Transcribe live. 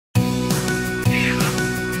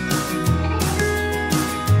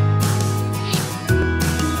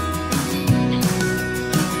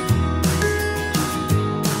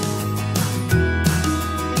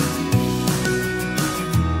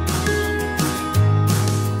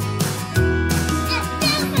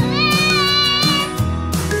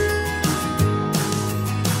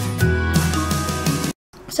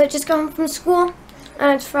So I just got home from school,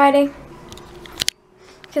 and it's Friday.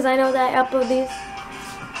 Because I know that I upload these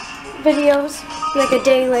videos like a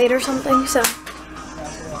day late or something, so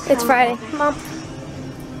it's Friday. Mom.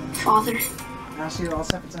 Father. Ashley, you're all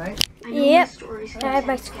set for tonight? Yep. I have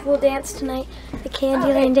my school dance tonight, the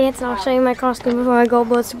Candyland dance, and I'll show you my costume before I go,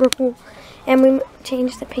 but it's super cool. And we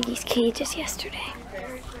changed the piggies' cages yesterday.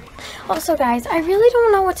 Also, guys, I really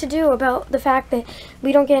don't know what to do about the fact that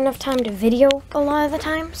we don't get enough time to video a lot of the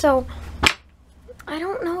time, so I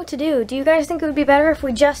don't know what to do. Do you guys think it would be better if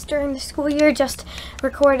we just, during the school year, just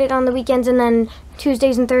recorded on the weekends and then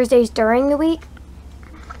Tuesdays and Thursdays during the week?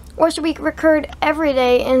 Or should we record every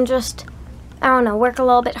day and just, I don't know, work a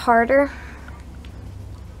little bit harder?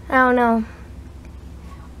 I don't know.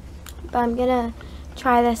 But I'm gonna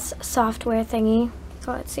try this software thingy.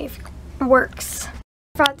 So let's see if it works.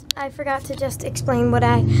 I forgot to just explain what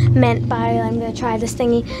I meant by I'm gonna try this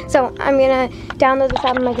thingy. So I'm gonna download this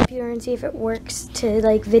app on my computer and see if it works to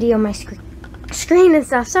like video my screen and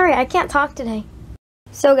stuff. Sorry, I can't talk today.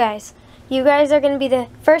 So guys, you guys are gonna be the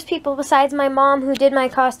first people besides my mom who did my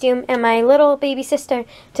costume and my little baby sister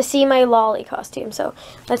to see my Lolly costume. So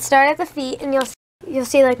let's start at the feet, and you'll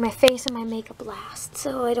see like my face and my makeup last.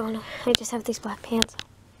 So I don't know. I just have these black pants,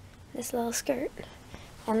 this little skirt,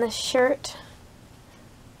 and this shirt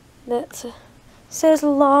that says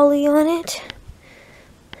Lolly on it.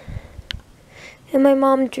 And my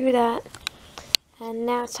mom drew that. And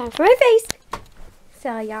now it's time for my face.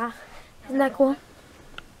 So yeah, isn't that cool?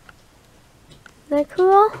 Isn't that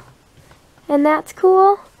cool? And that's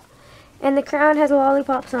cool. And the crown has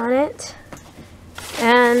lollipops on it.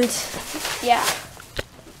 And yeah.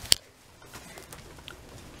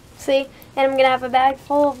 See? And I'm gonna have a bag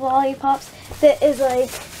full of lollipops that is like,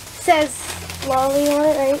 says Lolly on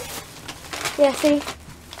it, right? Yeah, see?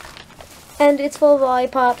 And it's full of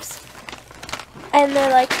lollipops. And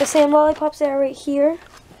they're like the same lollipops that are right here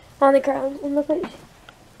on the crown. And look at,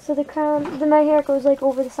 so the crown, then my hair goes like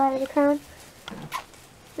over the side of the crown.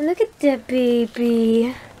 And look at the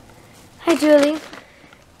baby. Hi, Julie.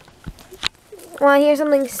 Want to hear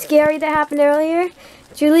something scary that happened earlier?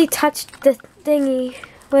 Julie touched the thingy.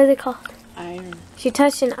 What is it called? Iron. She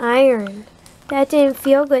touched an iron. That didn't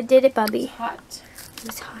feel good, did it, Bubby? It's hot. It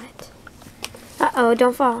was hot. Uh-oh,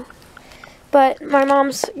 don't fall. But my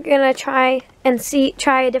mom's gonna try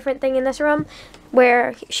a different thing in this room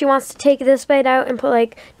where she wants to take this bed out and put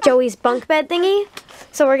like Joey's bunk bed thingy.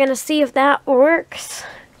 So we're gonna see if that works.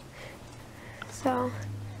 So,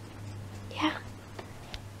 yeah.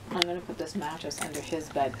 I'm gonna put this mattress under his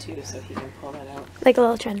bed too so he can pull it out. Like a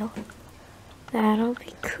little trundle. That'll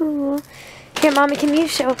be cool. Here, Mommy, can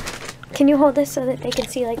you hold this so that they can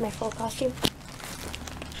see like my full costume?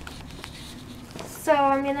 So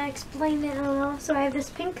I'm gonna explain it a little. So I have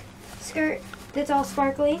this pink skirt that's all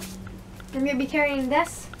sparkly. I'm gonna be carrying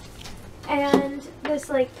this and this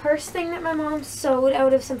like purse thing that my mom sewed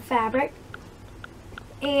out of some fabric.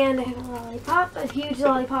 And I have a lollipop, a huge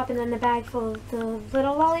lollipop, and then a bag full of the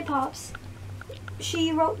little lollipops.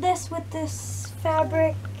 She wrote this with this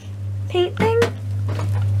fabric paint thing.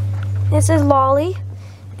 It says Lolly.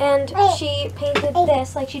 And she painted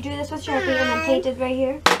this, like she drew this with Sharpie and then painted right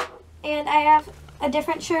here. And I have a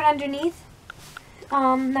different shirt underneath.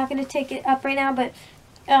 Not going to take it up right now, but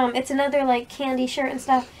it's another like candy shirt and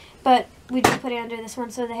stuff. But we just put it under this one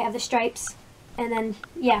so they have the stripes. And then,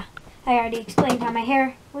 yeah, I already explained how my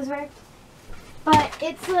hair was worked. But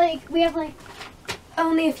it's like, we have like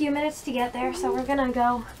only a few minutes to get there, so we're going to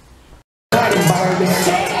go.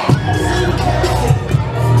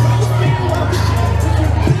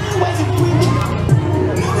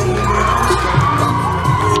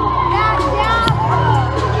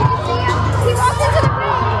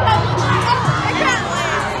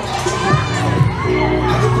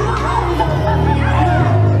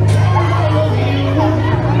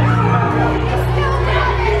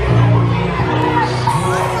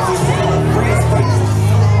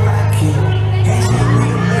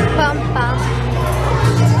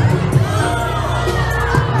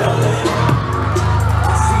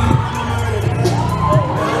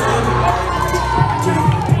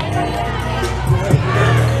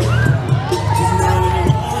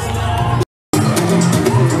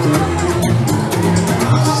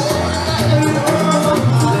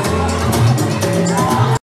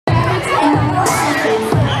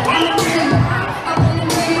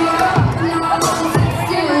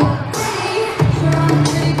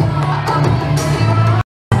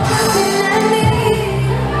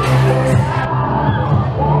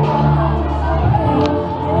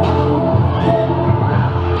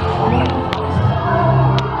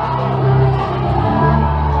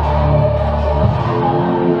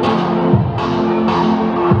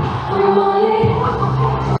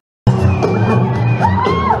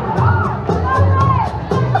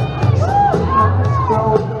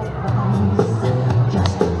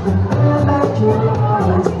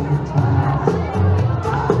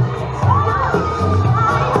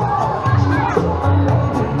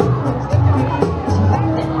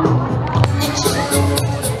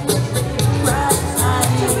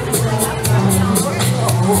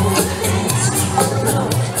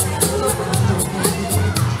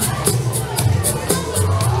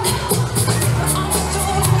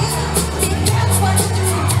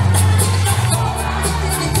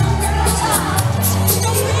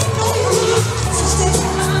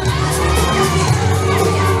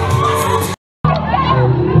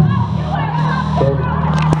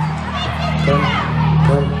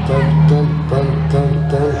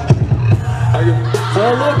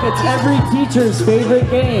 teacher's favorite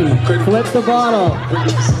game, flip the bottle.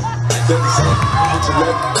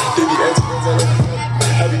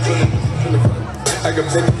 I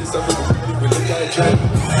got plenty of stuff in the body, but look how I try.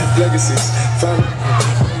 Legacies, family,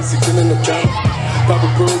 easy killing the job.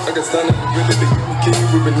 Papa Brook, I got standing for really, they give me key,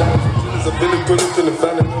 we've been out for years. I've been put up in the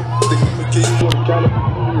family, they give me key, for the counter.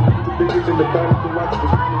 The bigger than the bank, the watch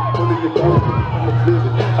for pulling your power, I'm a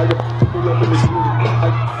flippin'. I got pull up in the city,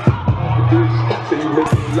 I got this, say you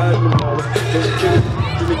make me live in the dollar. Don't you kill it,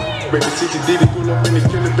 baby, CTD, they pull up in the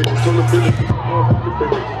killer, baby, pull up in the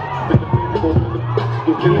baby,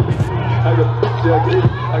 go kill it. I got jacket,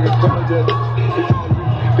 I got project.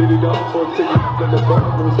 Did it all for a ticket. Let the bar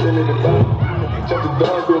go spinning the bar. Chop the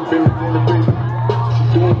dog up in the baby. She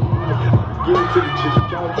doing good to the chick,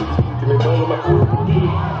 count to the chick, and all of my food.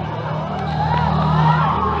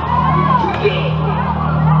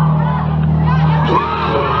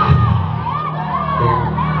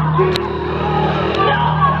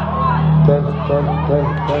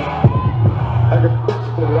 I got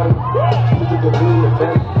the line. This is the blue in the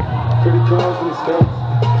front. Credit cards in the stamps,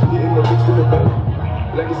 getting the mix in the bank.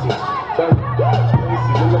 Legacy, family,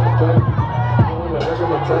 legacy, look like a family. Going like I got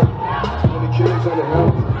my time. When the kids on the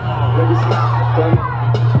house. Legacy, family,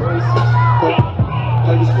 legacy, family.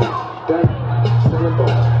 Legacy, damn, selling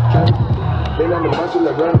ball, candy. They not the match in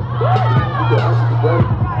the run. You go out to the run.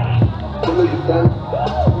 Pull up your family.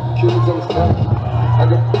 The kids on the stamp.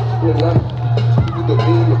 I got in the line. You do the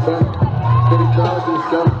me in the front. Credit cards in the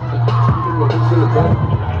stamp. Getting the mix in the bank.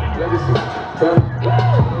 Legacy, family,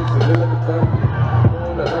 legacy, live like a family.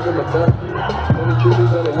 I got my time. Only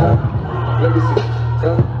killers on the line. Legacy,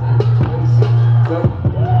 family, legacy, family,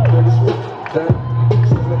 legacy, family,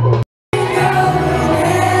 stand up.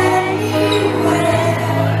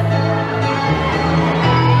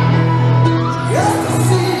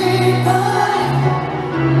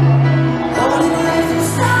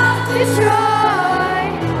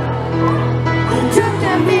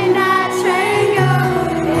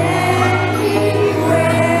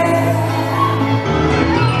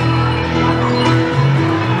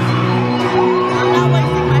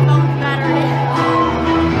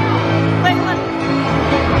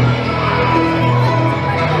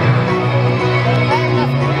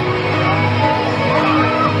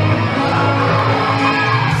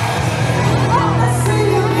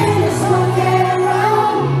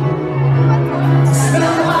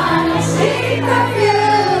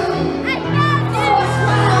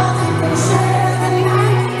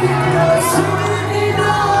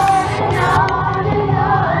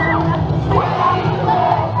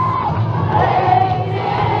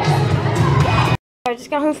 I just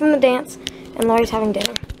got home from the dance, and Laurie's having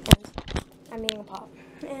dinner, and I'm eating a pop.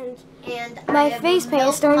 And my face paint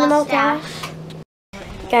is starting to melt off.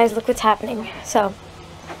 Guys, look what's happening. So,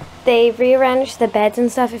 they rearranged the beds and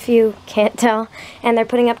stuff, if you can't tell, and they're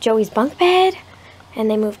putting up Joey's bunk bed, and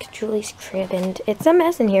they moved Julie's crib, and it's a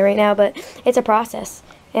mess in here right now, but it's a process,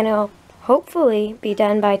 and it'll hopefully be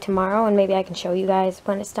done by tomorrow, and maybe I can show you guys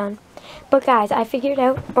when it's done. But guys, I figured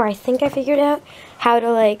out, or I think I figured out, how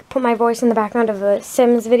to like put my voice in the background of a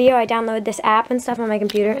Sims video. I downloaded this app and stuff on my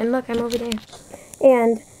computer, and look, I'm over there.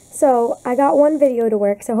 And so I got one video to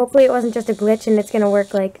work, so hopefully it wasn't just a glitch and it's gonna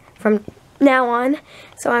work like from now on.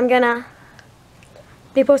 So I'm gonna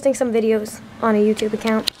be posting some videos on a YouTube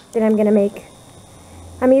account that I'm gonna make.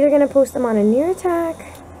 I'm either gonna post them on a Near Attack.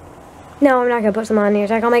 No, I'm not gonna post them on Near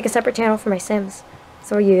Attack. I'll make a separate channel for my Sims.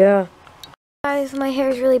 So yeah. Guys, my hair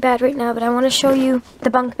is really bad right now, but I want to show you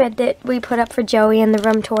the bunk bed that we put up for Joey in the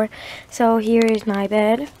room tour. So here is my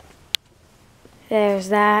bed. There's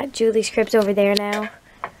that. Julie's crib's over there now.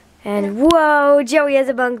 And whoa, Joey has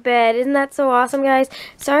a bunk bed. Isn't that so awesome, guys?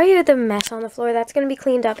 Sorry about the mess on the floor. That's going to be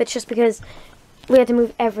cleaned up. It's just because we had to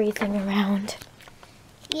move everything around.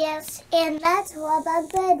 Yes, and that's what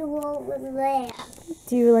bunk bed will live.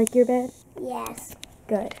 Do you like your bed? Yes.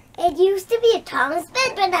 Good. It used to be a Thomas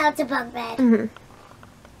bed, but now it's a bunk bed. Mm-hmm.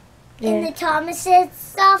 Yeah. And the Thomas's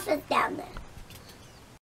stuff is down there.